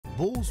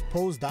Bulls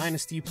pose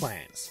dynasty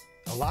plans.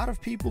 A lot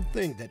of people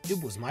think that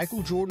it was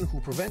Michael Jordan who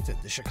prevented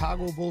the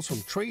Chicago Bulls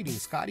from trading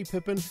Scottie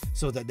Pippen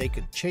so that they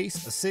could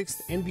chase a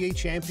sixth NBA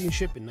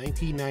championship in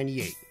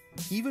 1998.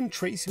 Even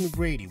Tracy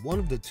McGrady, one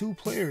of the two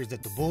players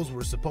that the Bulls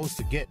were supposed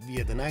to get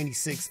via the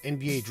 '96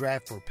 NBA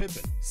draft for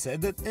Pippen,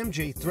 said that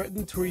MJ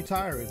threatened to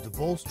retire if the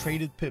Bulls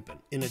traded Pippen.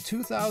 In a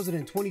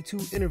 2022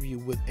 interview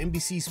with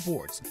NBC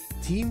Sports,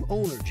 team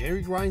owner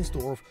Jerry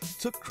Reinsdorf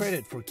took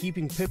credit for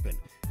keeping Pippen,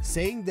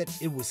 saying that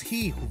it was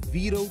he who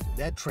vetoed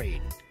that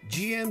trade.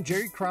 GM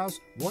Jerry Krause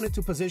wanted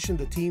to position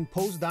the team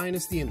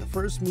post-dynasty, and the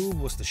first move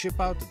was to ship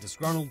out the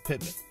disgruntled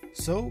Pippen.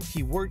 So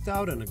he worked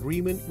out an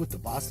agreement with the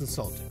Boston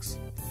Celtics.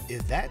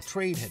 If that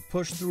trade had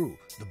pushed through,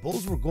 the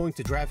Bulls were going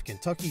to draft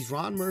Kentucky's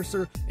Ron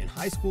Mercer and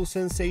high school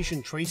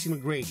sensation Tracy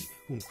McGrady,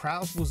 whom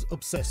Krause was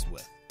obsessed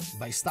with.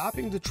 By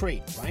stopping the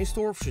trade,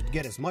 Reinsdorf should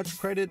get as much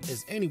credit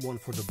as anyone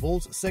for the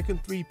Bulls'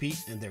 second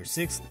three-peat and their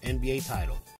sixth NBA title.